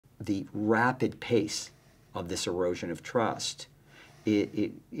the rapid pace of this erosion of trust,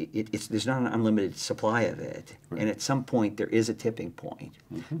 there's not an unlimited supply of it. Right. And at some point, there is a tipping point.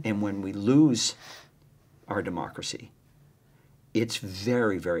 And when we lose our democracy, it's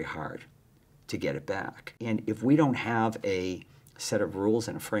very, very hard to get it back. And if we don't have a set of rules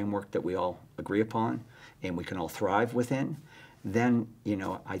and a framework that we all agree upon and we can all thrive within, then,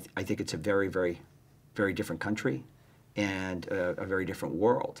 I think it's a very, very, very different country and a very different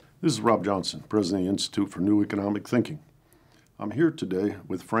world. This is Rob Johnson, President of the Institute for New Economic Thinking. I'm here today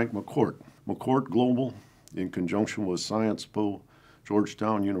with Frank McCourt. McCourt Global, in conjunction with Science Po,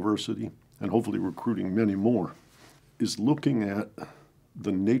 Georgetown University, and hopefully recruiting many more, is looking at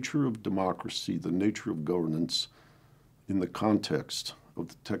the nature of democracy, the nature of governance in the context of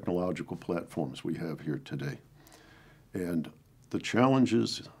the technological platforms we have here today. And the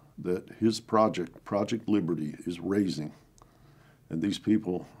challenges that his project, Project Liberty, is raising, and these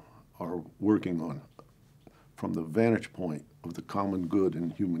people are working on from the vantage point of the common good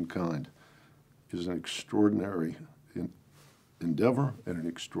in humankind, is an extraordinary endeavor and an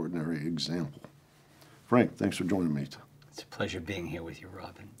extraordinary example. Frank, thanks for joining me. It's a pleasure being here with you,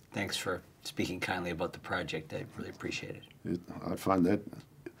 Robin. Thanks for speaking kindly about the project. I really appreciate it. I find that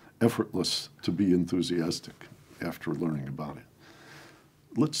effortless to be enthusiastic after learning about it.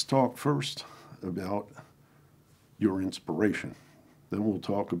 Let's talk first about your inspiration. Then we'll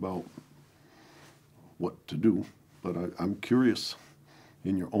talk about what to do. But I'm curious,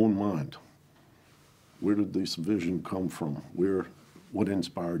 in your own mind, where did this vision come from? What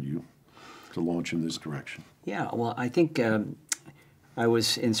inspired you to launch in this direction? Yeah, well, I think I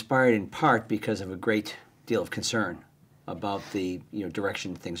was inspired in part because of a great deal of concern about the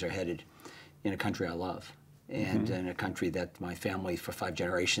direction things are headed in a country I love, and in a country that my family for 5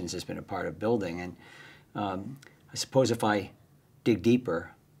 generations has been a part of building. And I suppose if I dig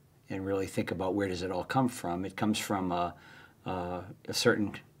deeper and really think about where does it all come from, it comes from a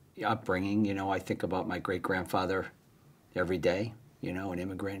certain upbringing. I think about my great-grandfather every day, an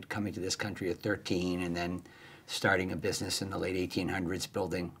immigrant coming to this country at 13 and then starting a business in the late 1800s,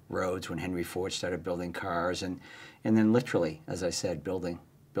 building roads when Henry Ford started building cars, and then literally, as I said, building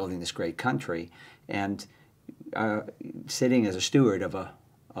this great country, and sitting as a steward of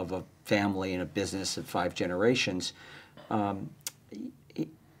a family and a business of 5 generations.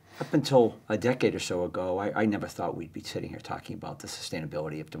 Up until a decade or so ago, I never thought we'd be sitting here talking about the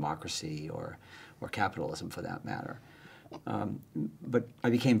sustainability of democracy or capitalism, for that matter. But I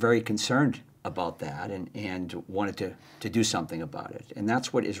became very concerned about that and wanted to do something about it. And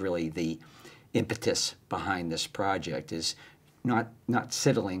that's what is really the impetus behind this project, is not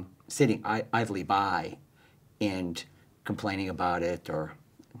sitting idly by and complaining about it or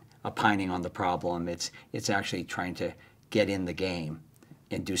opining on the problem. It's actually trying to get in the game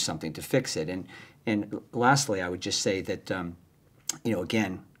and do something to fix it. And lastly, I would just say that,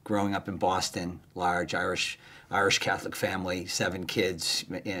 again, growing up in Boston, large Irish Catholic family, 7 kids,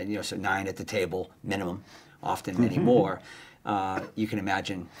 and so 9 at the table minimum, often many more. You can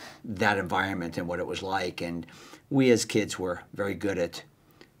imagine that environment and what it was like. And we as kids were very good at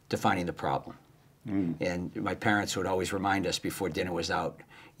defining the problem. And my parents would always remind us before dinner was out,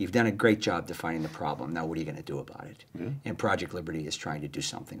 you've done a great job defining the problem. Now what are you going to do about it? Yeah. And Project Liberty is trying to do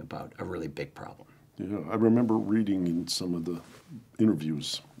something about a really big problem. Yeah, I remember reading in some of the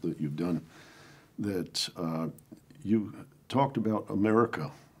interviews that you've done that you talked about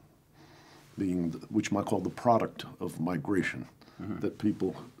America being, which might call the product of migration, that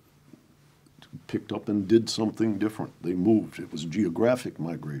people picked up and did something different. They moved. It was geographic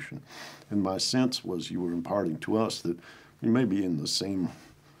migration. And my sense was you were imparting to us that you may be in the same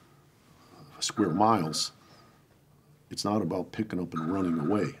square miles. It's not about picking up and running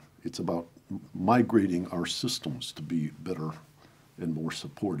away. It's about migrating our systems to be better and more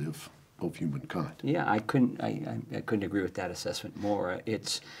supportive of humankind. Yeah, I couldn't agree with that assessment more.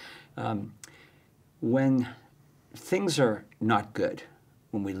 It's when things are not good,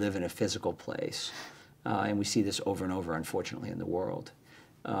 when we live in a physical place, and we see this over and over, unfortunately, in the world,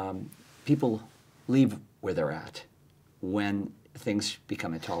 people leave where they're at when things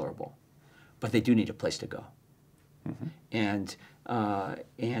become intolerable. But they do need a place to go. And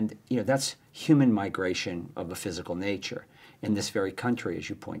that's human migration of a physical nature. And this very country, as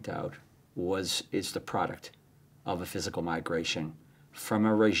you point out, is the product of a physical migration from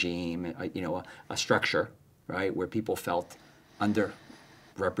a regime, a structure, right, where people felt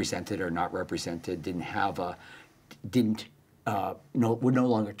underrepresented or not represented, would no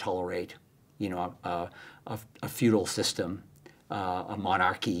longer tolerate, a feudal system, a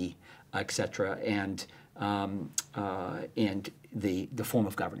monarchy, etc. And the form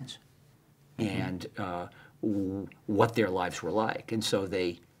of governance and what their lives were like. And so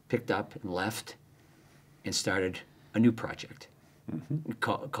they picked up and left and started a new project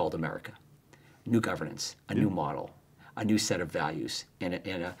called America. New governance, a new model, a new set of values, and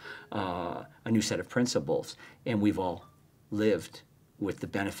a new set of principles. And we've all lived with the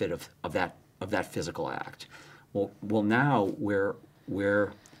benefit of that physical act. Well, now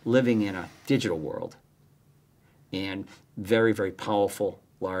we're living in a digital world, and very, very powerful,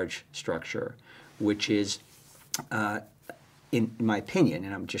 large structure, which is, in my opinion,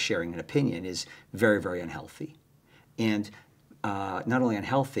 and I'm just sharing an opinion, is very, very unhealthy. And not only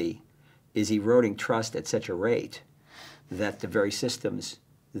unhealthy, is eroding trust at such a rate that the very systems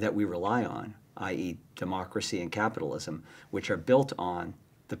that we rely on, i.e. democracy and capitalism, which are built on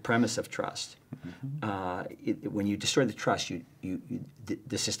the premise of trust, when you destroy the trust,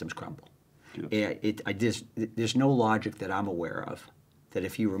 the systems crumble. Yeah. There's no logic that I'm aware of that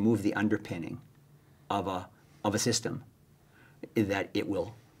if you remove the underpinning of a system, that it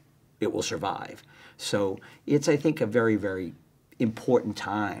will survive. So it's, I think, a very, very important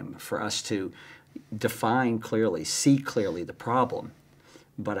time for us to define clearly, see clearly the problem,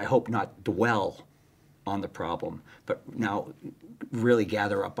 but I hope not dwell on the problem, but now really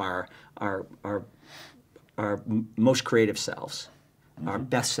gather up our most creative selves, our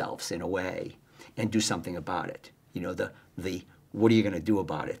best selves in a way, and do something about it. You know, the what are you going to do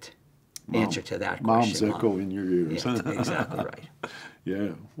about it? Answer to that question. Mom's echo in your ears. Yeah, exactly right. Yeah,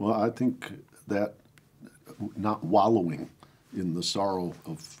 well, I think that not wallowing in the sorrow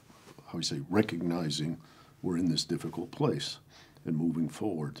of, how you say, recognizing we're in this difficult place and moving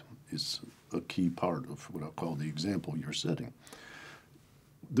forward is a key part of what I call the example you're setting.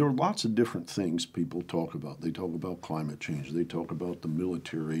 There are lots of different things people talk about. They talk about climate change. They talk about the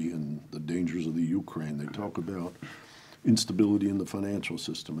military and the dangers of the Ukraine. They talk about instability in the financial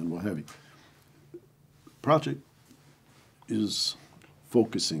system and what have you. Project is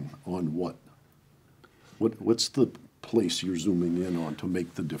focusing on what? What's the place you're zooming in on to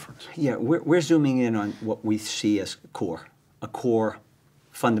make the difference? Yeah, we're zooming in on what we see as a core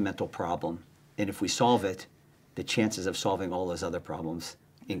fundamental problem. And if we solve it, the chances of solving all those other problems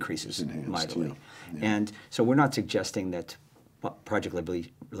increases mightily. Yeah. Yeah. And so we're not suggesting that Project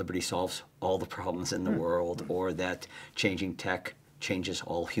Liberty solves all the problems in the world, or that changing tech changes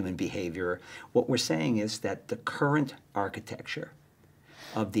all human behavior. What we're saying is that the current architecture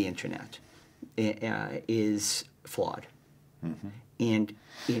of the internet is flawed. And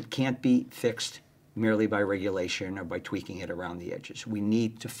it can't be fixed merely by regulation or by tweaking it around the edges. We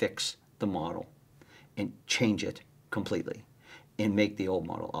need to fix the model and change it completely and make the old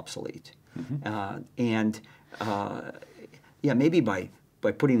model obsolete. Yeah, maybe by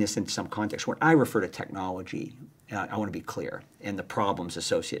putting this into some context, when I refer to technology, I want to be clear, and the problems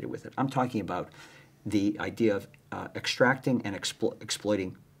associated with it. I'm talking about the idea of extracting and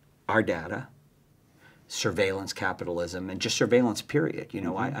exploiting our data, surveillance capitalism, and just surveillance, period. You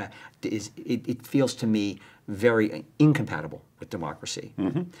know, it feels to me very incompatible with democracy.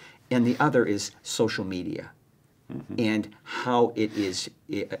 And the other is social media, and how it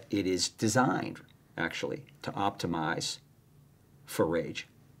is designed, actually, to optimize for rage,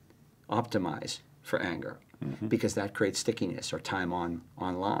 optimize for anger, because that creates stickiness or time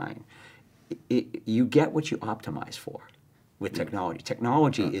online. You get what you optimize for with technology.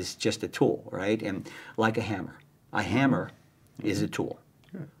 Technology is just a tool, right? And like a hammer is a tool.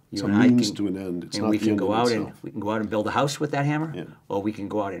 It's a means to an end. It's and not we the can end go of out itself. and we can go out and build a house with that hammer, Yeah. or we can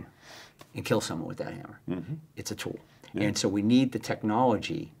go out and kill someone with that hammer. It's a tool. And so we need the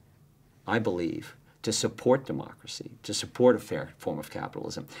technology, I believe, to support democracy, to support a fair form of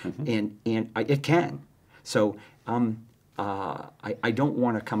capitalism. And it can. So I don't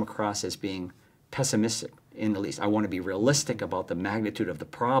want to come across as being pessimistic in the least. I want to be realistic about the magnitude of the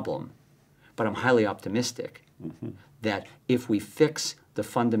problem, but I'm highly optimistic that if we fix the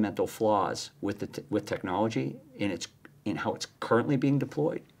fundamental flaws with technology in how it's currently being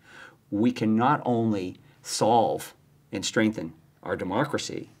deployed, we can not only solve and strengthen our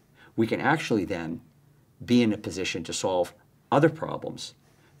democracy, we can actually then be in a position to solve other problems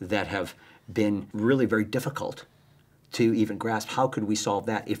that have been really very difficult to even grasp. How could we solve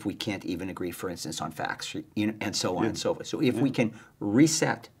that if we can't even agree, for instance, on facts, and so on and so forth? So if we can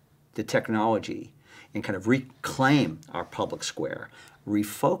reset the technology and kind of reclaim our public square,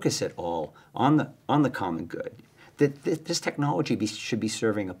 refocus it all on the common good, that this technology should be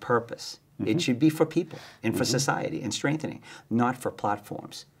serving a purpose. It should be for people and for society and strengthening, not for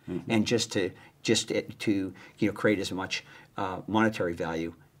platforms, and just to create as much monetary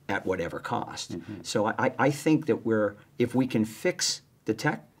value at whatever cost. So I think that if we can fix the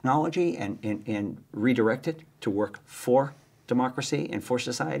technology and redirect it to work for democracy and for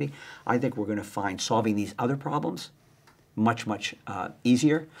society, I think we're going to find solving these other problems much, much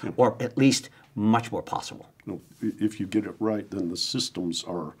easier, or at least much more possible. If you get it right, then the systems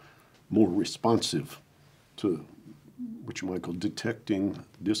are more responsive to what you might call detecting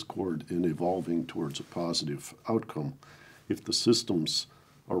discord and evolving towards a positive outcome. If the systems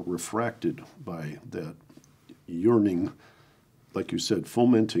are refracted by that yearning, like you said,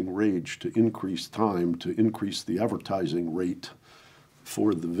 fomenting rage to increase time, to increase the advertising rate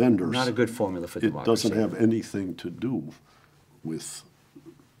for the vendors. Not a good formula for democracy. It doesn't have anything to do with,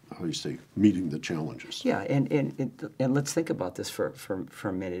 how you say, meeting the challenges. Yeah, and let's think about this for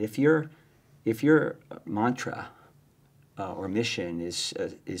a minute. If your mantra or mission is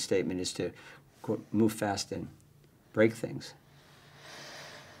statement is to, quote, move fast and break things,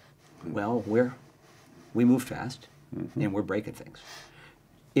 well, we move fast and we're breaking things.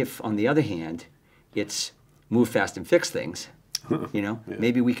 If, on the other hand, it's move fast and fix things, you know,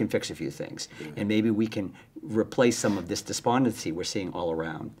 maybe we can fix a few things, and maybe we can replace some of this despondency we're seeing all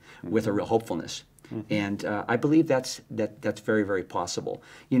around with a real hopefulness. And I believe that's very, very possible.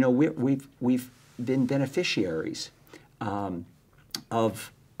 You know, we've been beneficiaries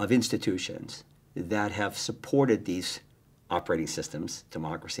of institutions that have supported these operating systems,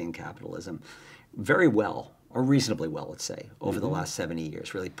 democracy and capitalism, very well, or reasonably well, let's say, over the last 70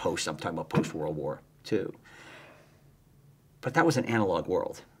 years, really I'm talking about post-World War II. But that was an analog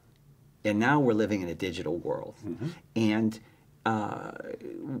world. And now we're living in a digital world. And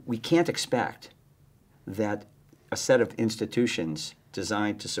we can't expect that a set of institutions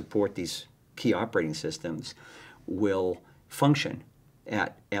designed to support these key operating systems will function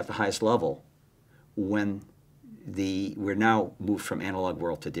at the highest level when we're now moved from analog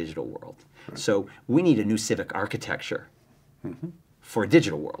world to digital world. Right. So we need a new civic architecture for a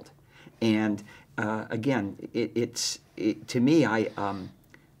digital world. And again, to me,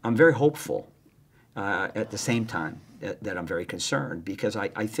 I'm very hopeful at the same time that I'm very concerned, because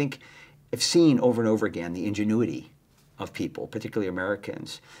I think I've seen over and over again the ingenuity of people, particularly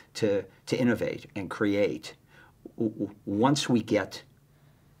Americans, to innovate and create once we get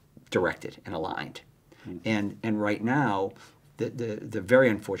directed and aligned. And right now, the very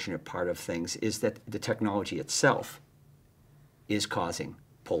unfortunate part of things is that the technology itself is causing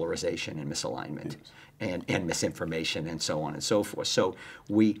polarization and misalignment and misinformation and so on and so forth. So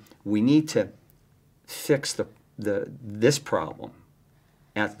we need to fix this problem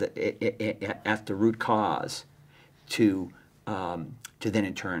at the root cause to then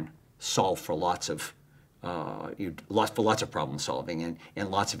in turn solve for lots of problem solving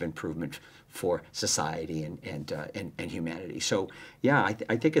and lots of improvement for society and humanity. So yeah,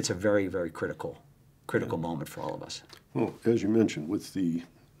 I think it's a very, very critical moment for all of us. Well, as you mentioned, with the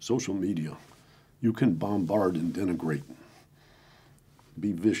social media, you can bombard and denigrate,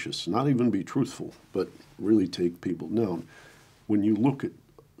 be vicious, not even be truthful, but really take people down. When you look at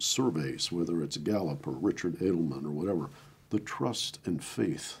surveys, whether it's Gallup or Richard Edelman or whatever, the trust and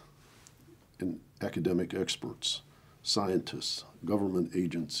faith in academic experts, scientists, government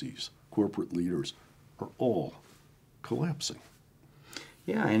agencies, corporate leaders are all collapsing.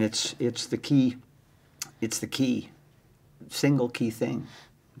 Yeah, and it's the key single key thing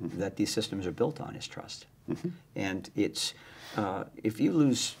that these systems are built on is trust. And it's if we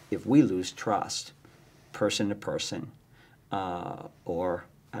lose trust, person to person, or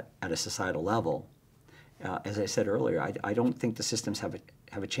at a societal lelevel, as I said earlier, I don't think the systems have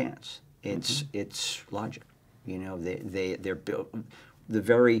a chance. It's logic. You know, they're built. The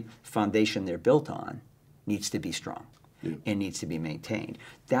very foundation they're built on needs to be strong and needs to be maintained.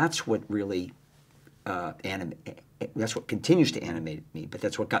 That's what really that's what continues to animate me, but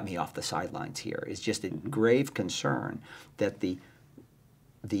that's what got me off the sidelines here, is just a grave concern that the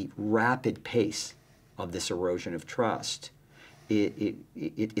rapid pace of this erosion of trust,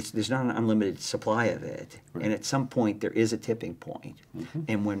 there's not an unlimited supply of it. Right. And at some point there is a tipping point.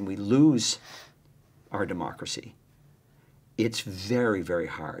 And when we lose our democracy, it's very, very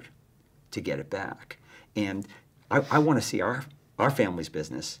hard to get it back. And I want to see our family's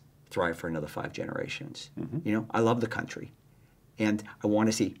business thrive for another 5 generations. You know, I love the country, and I want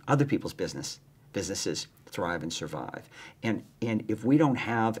to see other people's businesses thrive and survive. And if we don't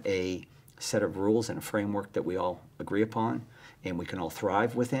have a set of rules and a framework that we all agree upon and we can all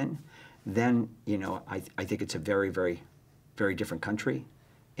thrive within, then, you know, I think it's a very, very, very different country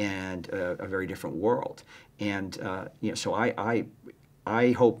and a very different world. And you know, so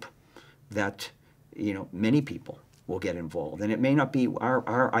I hope that, you know, many people will get involved. And it may not be,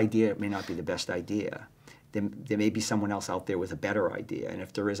 our idea may not be the best idea. There may be someone else out there with a better idea, and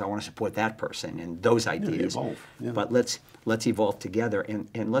if there is, I want to support that person and those ideas. Yeah, evolve. Yeah. But let's evolve together,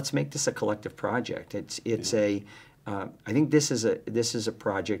 and let's make this a collective project. It's a I think this is a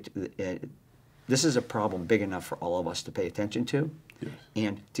project. This is a problem big enough for all of us to pay attention to, yes,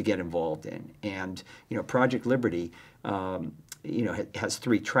 and to get involved in. And Project Liberty, has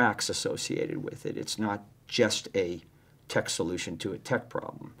 3 tracks associated with it. It's not just a tech solution to a tech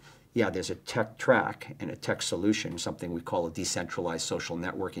problem. Yeah, there's a tech track and a tech solution, something we call a decentralized social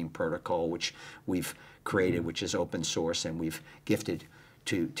networking protocol, which we've created, which is open source, and we've gifted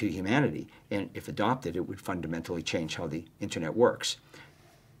to humanity. And if adopted, it would fundamentally change how the internet works.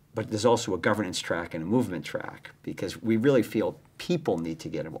 But there's also a governance track and a movement track, because we really feel people need to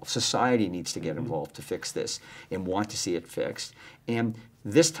get involved. Society needs to get involved to fix this and want to see it fixed. And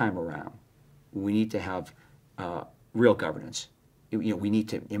this time around, we need to have real governance. We need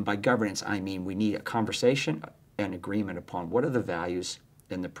to, and by governance, I mean we need a conversation and agreement upon what are the values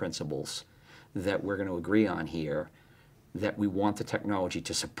and the principles that we're going to agree on here that we want the technology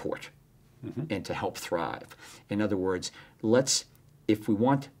to support and to help thrive. In other words, if we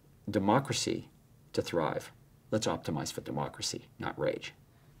want democracy to thrive, let's optimize for democracy, not rage.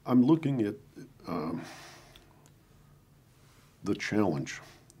 I'm looking at the challenge.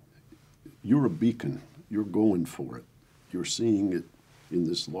 You're a beacon. You're going for it. You're seeing it in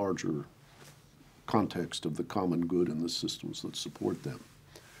this larger context of the common good and the systems that support them.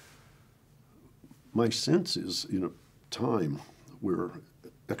 My sense is, in a time where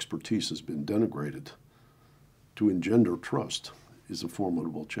expertise has been denigrated, to engender trust is a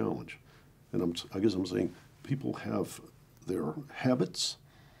formidable challenge. And I guess I'm saying people have their habits.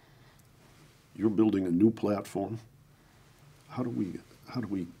 You're building a new platform. How do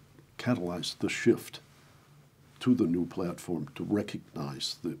we catalyze the shift to the new platform to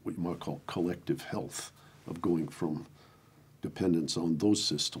recognize what you might call collective health of going from dependence on those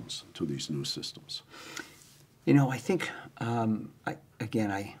systems to these new systems? I think, I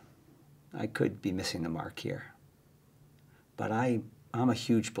could be missing the mark here, but I'm a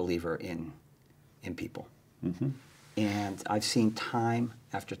huge believer in people. And I've seen time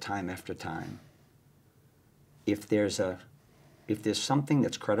after time after time, if there's something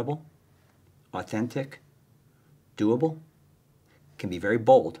that's credible, authentic, doable, can be very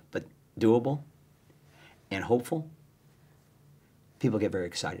bold, but doable and hopeful, people get very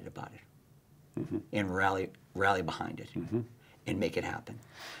excited about it and rally behind it and make it happen.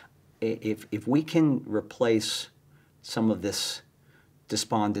 If we can replace some of this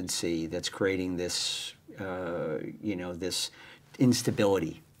despondency that's creating this, this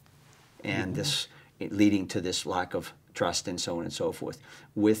instability and this leading to this lack of trust and so on and so forth,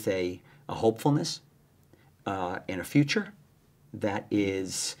 with a hopefulness and a future that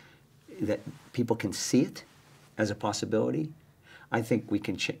people can see it as a possibility, I think we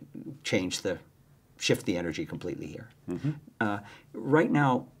can shift the energy completely here. Right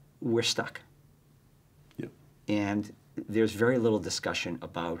now, we're stuck. Yeah. And there's very little discussion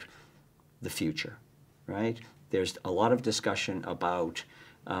about the future, right? There's a lot of discussion about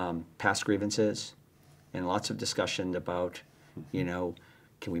past grievances and lots of discussion about, can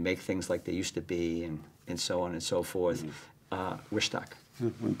we make things like they used to be and so on and so forth. We're stuck.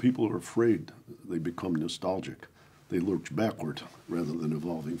 When people are afraid, they become nostalgic. They lurch backward rather than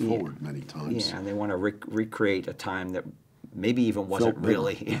evolving forward many times. Yeah, and they want to recreate a time that maybe even wasn't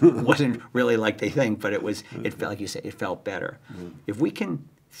really like they think, but it felt, like you say, it felt better. If we can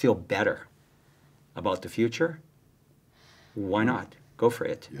feel better about the future, why not? Go for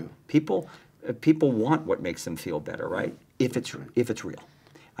it. Yeah. People want what makes them feel better, right? If it's real.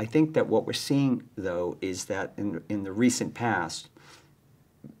 I think that what we're seeing, though, is that in the recent past,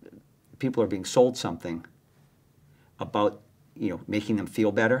 people are being sold something about making them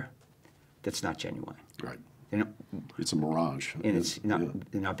feel better that's not genuine. Right. It's a mirage. And it's not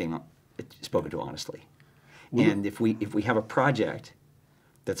they're not being spoken to honestly. And if we have a project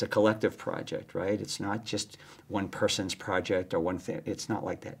that's a collective project, right? It's not just one person's project or one thing. It's not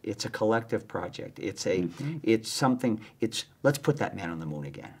like that. It's a collective project. It's something. Let's put that man on the moon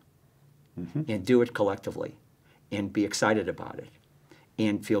again, and do it collectively, and be excited about it,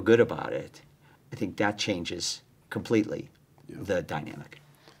 and feel good about it. I think that changes completely the dynamic.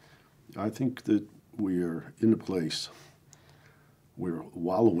 I think that we are in a place where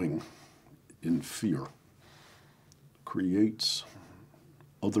wallowing in fear creates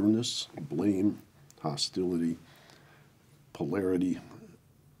otherness, blame, hostility, polarity,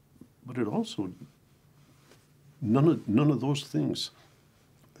 but it also, none of those things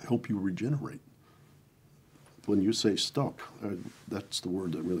help you regenerate. when you say stuck, that's the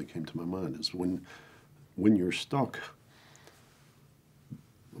word that really came to my mind, is when you're stuck,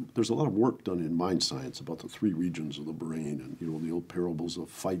 there's a lot of work done in mind science about the three regions of the brain and, you know, the old parables of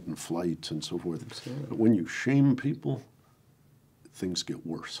fight and flight and so forth. Absolutely. But when you shame people, things get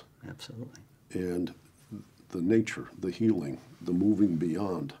worse. Absolutely. And the nature, the healing, the moving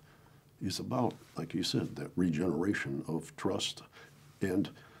beyond is about, like you said, that regeneration of trust. And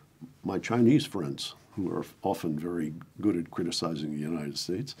my Chinese friends, who are often very good at criticizing the United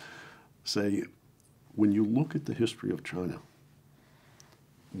States, say, when you look at the history of China,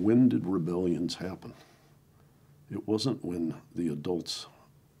 when did rebellions happen? It wasn't when the adults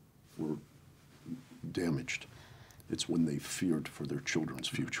were damaged. It's when they feared for their children's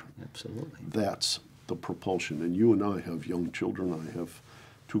future. Absolutely. That's the propulsion. And you and I have young children. I have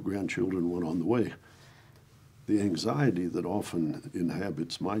 2 grandchildren, 1 on the way. The anxiety that often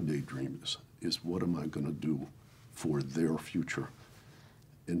inhabits my daydreams is what am I going to do for their future?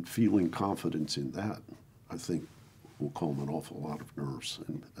 And feeling confidence in that, I think, will calm an awful lot of nerves.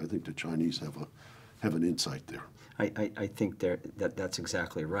 And I think the Chinese have an insight there. I think that's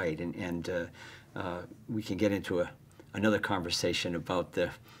exactly right. And we can get into another conversation about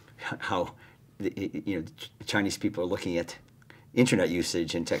how the Chinese people are looking at internet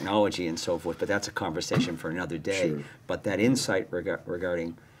usage and technology and so forth, but that's a conversation for another day. Sure. But that insight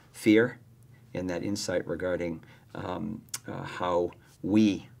regarding fear and that insight regarding how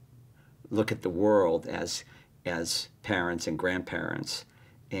we look at the world as parents and grandparents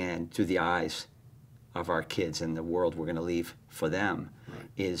and through the eyes of our kids and the world we're going to leave for them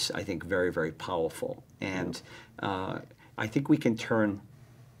is, I think, very, very powerful. And I think we can turn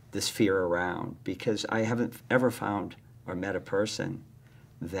this fear around, because I haven't ever found or met a person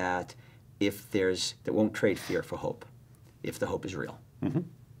that won't trade fear for hope, if the hope is real.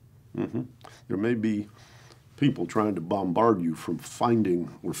 Mm-hmm. Mm-hmm. There may be people trying to bombard you from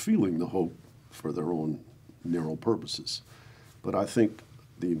finding or feeling the hope for their own narrow purposes. But I think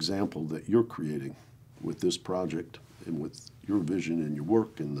the example that you're creating with this project and with your vision and your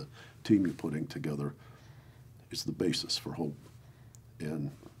work and the team you're putting together is the basis for hope. And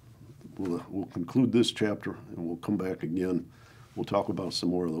we'll conclude this chapter and we'll come back again. We'll talk about some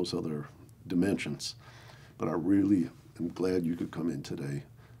more of those other dimensions. But I really am glad you could come in today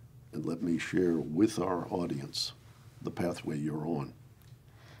and let me share with our audience the pathway you're on.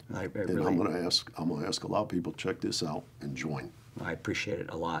 And I'm going to ask a lot of people to check this out and join. I appreciate it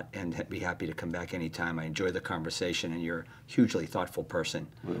a lot, and be happy to come back anytime. I enjoy the conversation, and you're a hugely thoughtful person.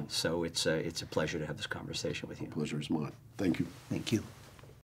 Well, so it's a pleasure to have this conversation with you. The pleasure is mine. Thank you. Thank you.